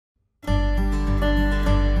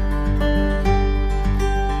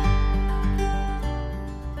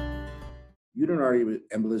Uterine artery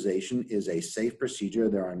embolization is a safe procedure.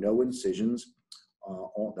 There are no incisions.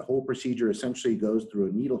 The whole procedure essentially goes through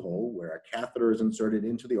a needle hole where a catheter is inserted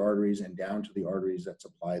into the arteries and down to the arteries that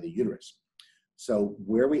supply the uterus. So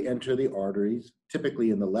where we enter the arteries,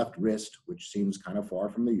 typically in the left wrist, which seems kind of far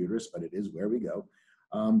from the uterus, but it is where we go,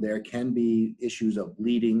 there can be issues of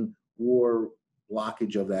bleeding or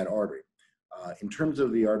blockage of that artery. In terms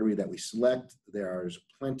of the artery that we select, there's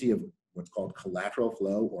plenty of what's called collateral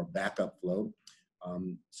flow or backup flow.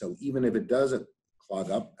 So even if it does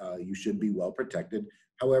clog up, you should be well protected.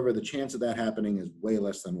 However, the chance of that happening is way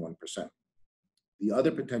less than 1%. The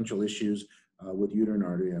other potential issues with uterine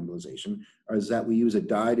artery embolization is that we use a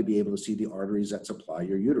dye to be able to see the arteries that supply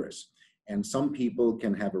your uterus. And some people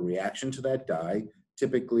can have a reaction to that dye,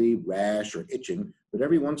 typically rash or itching, but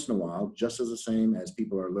every once in a while, just as the same as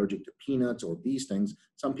people are allergic to peanuts or bee stings,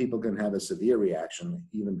 some people can have a severe reaction,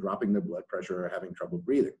 even dropping their blood pressure or having trouble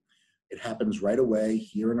breathing. It happens right away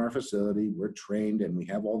here in our facility. We're trained and we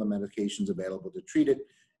have all the medications available to treat it,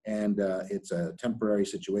 and it's a temporary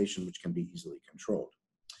situation which can be easily controlled.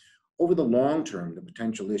 Over the long term, the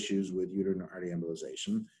potential issues with uterine artery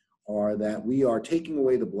embolization are that we are taking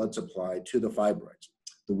away the blood supply to the fibroids.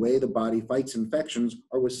 The way the body fights infections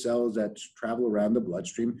are with cells that travel around the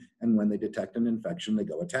bloodstream, and when they detect an infection, they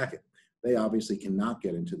go attack it. They obviously cannot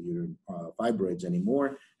get into the uterine fibroids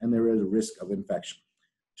anymore, and there is a risk of infection.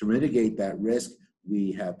 To mitigate that risk,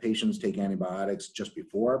 we have patients take antibiotics just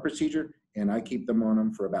before our procedure, and I keep them on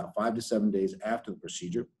them for about 5 to 7 days after the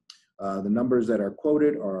procedure. The numbers that are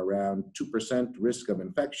quoted are around 2% risk of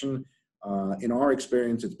infection. In our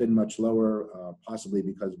experience, it's been much lower, possibly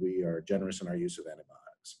because we are generous in our use of antibiotics.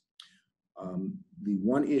 The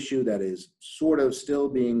one issue that is sort of still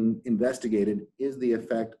being investigated is the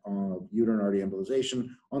effect of uterine artery embolization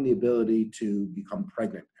on the ability to become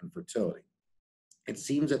pregnant and fertility. It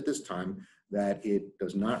seems at this time that it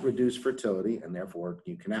does not reduce fertility, and therefore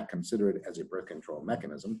you cannot consider it as a birth control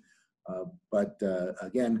mechanism.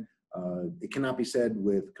 Again, it cannot be said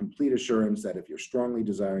with complete assurance that if you're strongly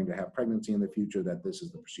desiring to have pregnancy in the future, that this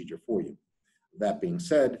is the procedure for you. That being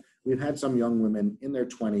said, we've had some young women in their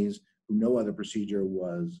 20s who no other procedure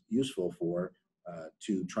was useful for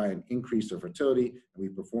to try and increase their fertility, and we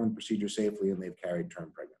performed the procedure safely, and they've carried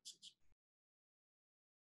term pregnancies.